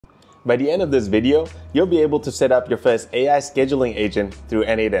By the end of this video, you'll be able to set up your first AI scheduling agent through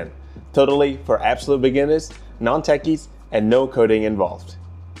n8n, totally for absolute beginners, non-techies, and no coding involved.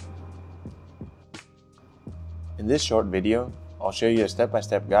 In this short video, I'll show you a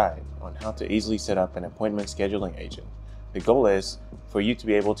step-by-step guide on how to easily set up an appointment scheduling agent. The goal is for you to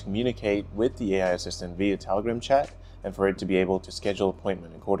be able to communicate with the AI assistant via Telegram chat and for it to be able to schedule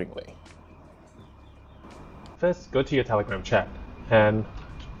appointment accordingly. First, go to your Telegram chat and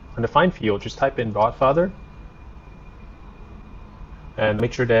on the find field, just type in Godfather and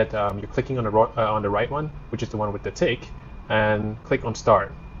make sure that you're clicking on the right one, which is the one with the tick, and click on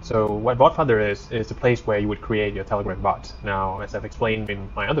Start. So what Godfather is the place where you would create your Telegram bot. Now, as I've explained in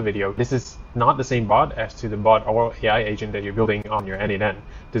my other video, this is not the same bot as to the bot or AI agent that you're building on your n8n.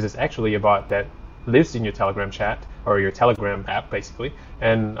 This is actually a bot that lives in your Telegram chat or your Telegram app, basically,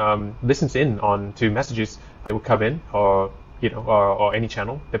 and listens in on to messages that will come in, or or any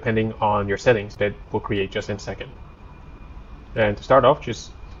channel, depending on your settings that we'll create just in a second. And to start off, just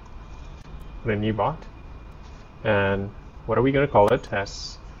put a new bot, and what are we going to call it?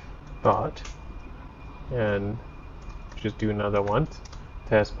 Test bot, and just do another one,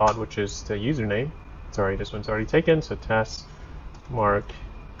 test bot, which is the username. Sorry, this one's already taken, so test mark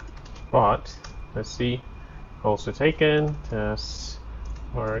bot. Let's see, also taken, test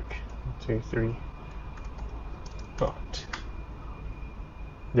mark 123 bot.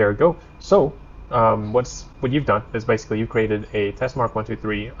 There we go. So what you've done is basically you created a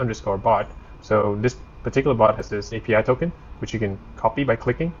testmark123_bot. So this particular bot has this API token, which you can copy by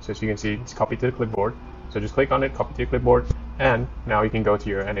clicking. So as you can see, it's copied to the clipboard. So just click on it, copy to your clipboard, and now you can go to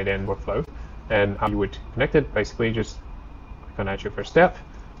your n8n workflow. And how you would connect it, basically just click on Add Your First Step,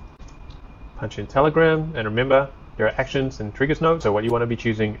 punch in Telegram, and remember there are actions and triggers nodes. So what you want to be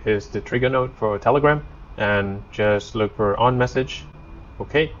choosing is the trigger node for Telegram, and just look for on message.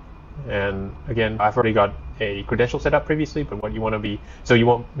 Okay. And again, I've already got a credential set up previously, but what you want to be, so you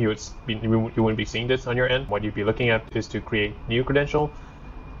wouldn't be seeing this on your end. What you'd be looking at is to create new credential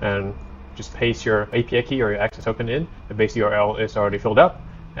and just paste your API key or your access token in. The base URL is already filled up,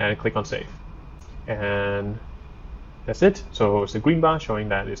 and click on save. And that's it. So it's a green bar showing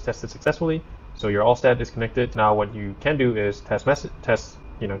that it's tested successfully. So your all stat is connected. Now what you can do is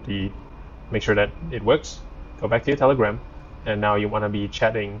make sure that it works. Go back to your Telegram. And now you want to be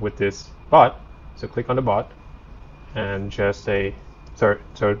chatting with this bot. So click on the bot and just say, so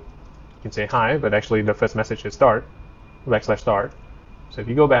you can say hi, but actually the first message is start, /start. So if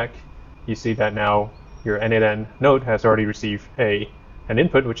you go back, you see that now your n8n node has already received an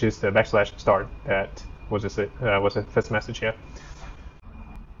input, which is the /start that was a first message here.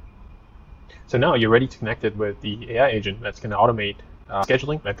 So now you're ready to connect it with the AI agent that's going to automate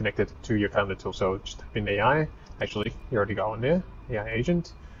scheduling and connect it to your calendar tool. So just type in AI. Actually, you already got one there, AI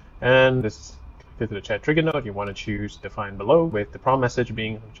agent, and this is connected to the chat trigger node. You want to choose define below with the prompt message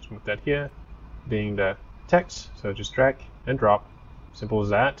being, just move that here, being the text. So just drag and drop, simple as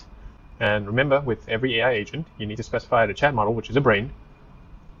that. And remember, with every AI agent, you need to specify the chat model, which is a brain.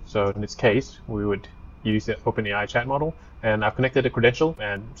 So in this case, we would use the OpenAI chat model, and I've connected a credential.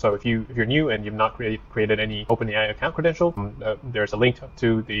 And so if you're new and you've not created any OpenAI account credential, there's a link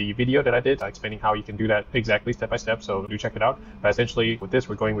to the video that I did explaining how you can do that exactly step by step. So do check it out. But essentially, with this,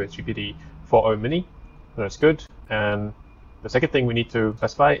 we're going with GPT-4o-mini. So that's good. And the second thing we need to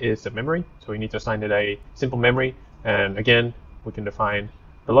specify is the memory. So we need to assign it a simple memory. And again, we can define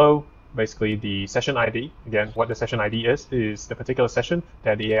below basically the session ID. Again, what the session ID is the particular session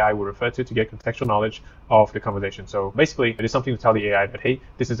that the AI will refer to get contextual knowledge of the conversation. So basically, it is something to tell the AI that, hey,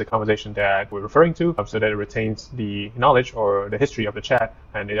 this is a conversation that we're referring to, so that it retains the knowledge or the history of the chat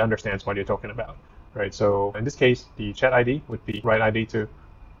and it understands what you're talking about, right? So in this case, the chat ID would be right ID to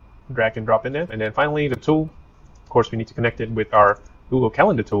drag and drop in there. And then finally, the tool, of course, we need to connect it with our Google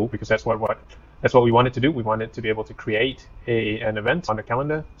Calendar tool, because that's what we wanted to do. We wanted to be able to create an event on the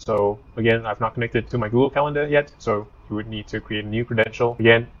calendar. So again, I've not connected to my Google Calendar yet, so you would need to create a new credential.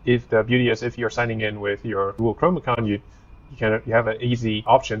 Again, if the beauty is if you're signing in with your Google Chrome account, you have an easy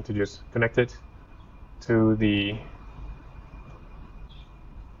option to just connect it to the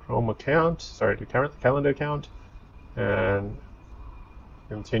Chrome account, the current calendar account, and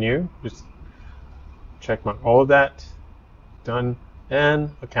continue. Just check mark all of that, done, and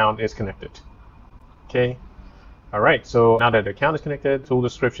account is connected. Okay. All right. So now that the account is connected, tool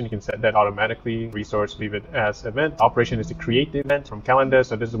description, you can set that automatically. Resource, leave it as event. Operation is to create the event from calendar.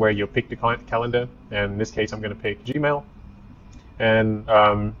 So this is where you'll pick the calendar. And in this case, I'm going to pick Gmail.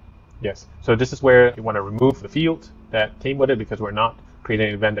 And yes, so this is where you want to remove the field that came with it, because we're not create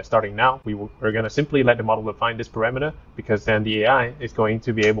an event that's starting now, we're going to simply let the model define this parameter, because then the AI is going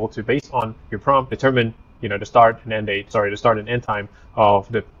to be able to, based on your prompt, determine the start and end date, the start and end time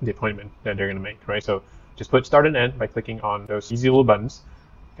of the appointment that they're going to make, right? So just put start and end by clicking on those easy little buttons.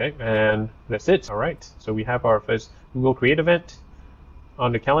 Okay, and that's it. All right, so we have our first Google Create event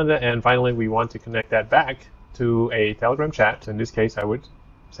on the calendar, and finally we want to connect that back to a Telegram chat. So in this case, I would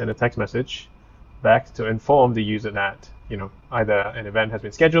send a text message back to inform the user that either an event has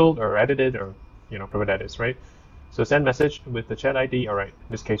been scheduled or edited, or whatever that is, right? So send message with the chat ID. All right, in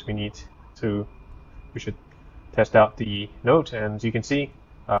this case we should test out the note, and as you can see,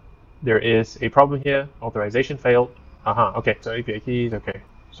 there is a problem here. Authorization failed. Okay, so API keys. Okay,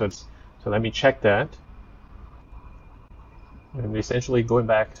 so let me check that. And essentially going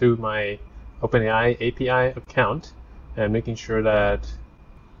back to my OpenAI API account and making sure that,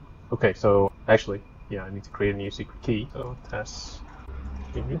 okay, so actually, yeah, I need to create a new secret key. So test.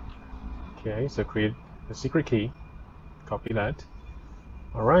 Okay, so create a secret key, copy that.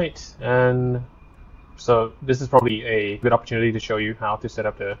 All right, and so this is probably a good opportunity to show you how to set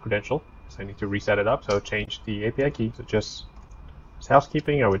up the credential. So I need to reset it up. So change the API key. So just as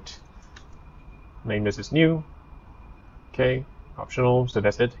housekeeping, I would name this as new. Okay, optional. So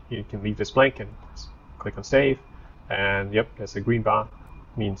that's it. You can leave this blank and click on save. And yep, that's a green bar.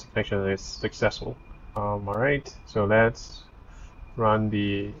 Means connection is successful. All right, so let's run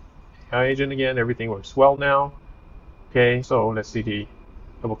the AI agent again. Everything works well now. Okay, so let's see the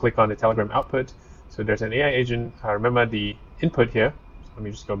double click on the Telegram output. So there's an AI agent. Remember the input here. So let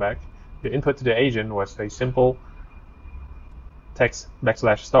me just go back. The input to the agent was a simple text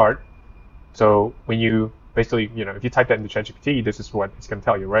 \start. So when you basically, if you type that into ChatGPT, this is what it's going to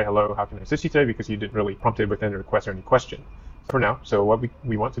tell you, right? Hello, how can I assist you today? Because you didn't really prompt it with any request or any question. For now, so what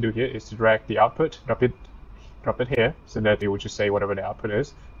we want to do here is to drag the output, drop it here, so that it would just say whatever the output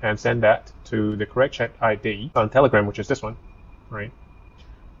is, and send that to the correct chat ID on Telegram, which is this one, right?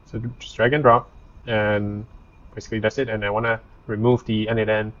 So just drag and drop, and basically that's it. And I want to remove the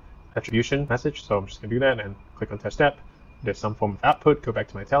n8n attribution message, so I'm just going to do that and click on test step. There's some form of output, go back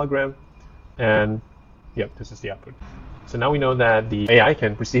to my Telegram, and yep, this is the output. So now we know that the AI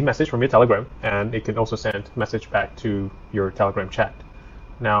can receive message from your Telegram, and it can also send message back to your Telegram chat.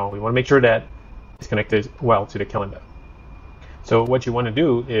 Now we want to make sure that it's connected well to the calendar. So what you want to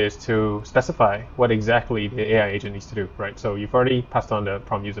do is to specify what exactly the AI agent needs to do, right? So you've already passed on the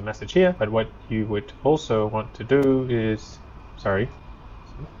prompt user message here, but what you would also want to do is, go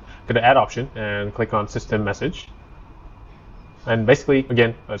to add option and click on system message. And basically,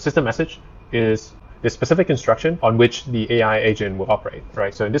 again, a system message is the specific instruction on which the AI agent will operate,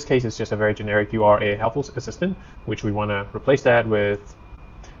 right? So in this case, it's just a very generic, you are a helpful assistant, which we want to replace that with,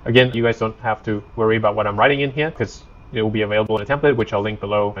 again, you guys don't have to worry about what I'm writing in here, because it will be available in a template, which I'll link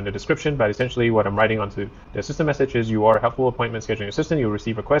below in the description. But essentially what I'm writing onto the system message is, you are a helpful appointment scheduling assistant. You'll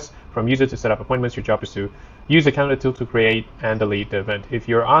receive requests from users to set up appointments. Your job is to use the calendar tool to create and delete the event. If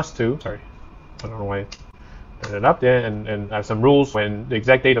you're asked to, I don't know why I put it up there, and I have some rules. When the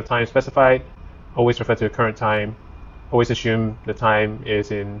exact date of time is specified, always refer to the current time. Always assume the time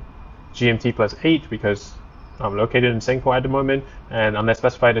is in GMT +8, because I'm located in Singapore at the moment, and unless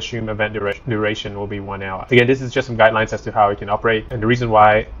specified, assume event duration will be 1 hour. Again, this is just some guidelines as to how it can operate, and the reason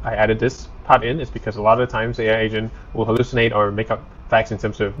why I added this part in is because a lot of the times the AI agent will hallucinate or make up facts in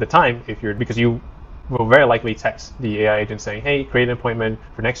terms of the time, because you will very likely text the AI agent saying, hey, create an appointment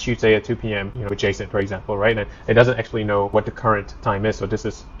for next Tuesday at 2 p.m. with Jason, for example, right? And it doesn't actually know what the current time is. So this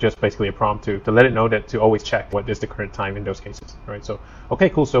is just basically a prompt to let it know that to always check what is the current time in those cases, right? So, okay,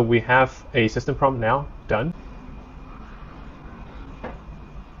 cool. So we have a system prompt now done.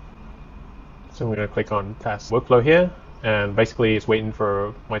 So I'm going to click on task workflow here, and basically it's waiting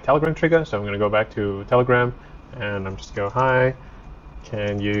for my Telegram trigger. So I'm going to go back to Telegram, and I'm just go, hi,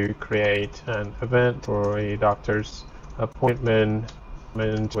 can you create an event for a doctor's appointment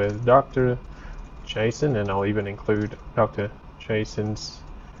with Dr. Jason? And I'll even include Dr. Jason's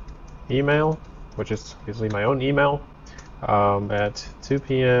email, which is basically my own email, at 2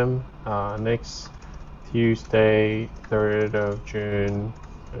 p.m. Next Tuesday, 3rd of June.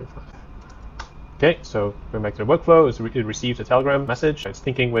 Okay, so going back to the workflow, it receives a Telegram message. It's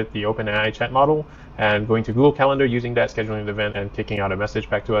syncing with the OpenAI chat model and going to Google Calendar, using that, scheduling the event, and kicking out a message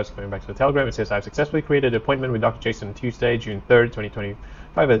back to us. Going back to the Telegram, it says, I've successfully created an appointment with Dr. Jason on Tuesday, June 3rd,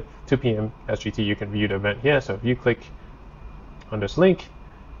 2025 at 2 p.m. SGT. You can view the event here. So if you click on this link,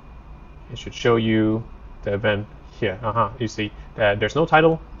 it should show you the event here. You see that there's no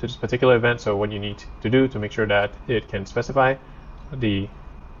title to this particular event. So what you need to do to make sure that it can specify the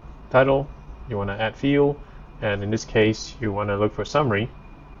title, you want to add field, And in this case, you want to look for summary.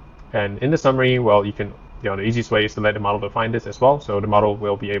 And in the summary, well, you can, the easiest way is to let the model define this as well. So the model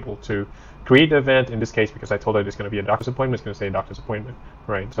will be able to create the event. In this case, because I told it it's going to be a doctor's appointment, it's going to say doctor's appointment,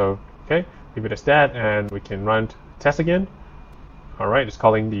 right? So, okay, leave it as that, and we can run test again. All right, it's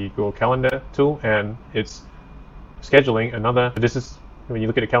calling the Google Calendar tool, and it's scheduling another. This is, when you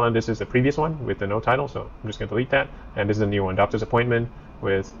look at the calendar, this is the previous one with the no title, so I'm just going to delete that. And this is a new one, doctor's appointment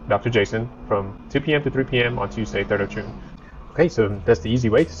with Dr. Jason from 2 p.m. to 3 p.m. on Tuesday, 3rd of June. Okay, so that's the easy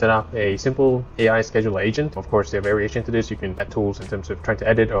way to set up a simple AI scheduler agent. Of course, there are variations to this. You can add tools in terms of trying to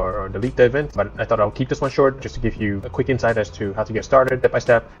edit or delete the event, but I thought I'll keep this one short just to give you a quick insight as to how to get started step by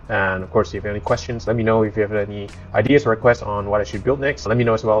step. And of course, if you have any questions, let me know. If you have any ideas or requests on what I should build next, let me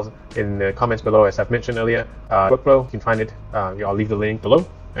know as well in the comments below. As I've mentioned earlier, workflow, you can find it. I'll leave the link below.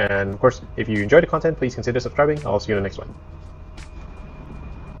 And of course, if you enjoyed the content, please consider subscribing. I'll see you in the next one.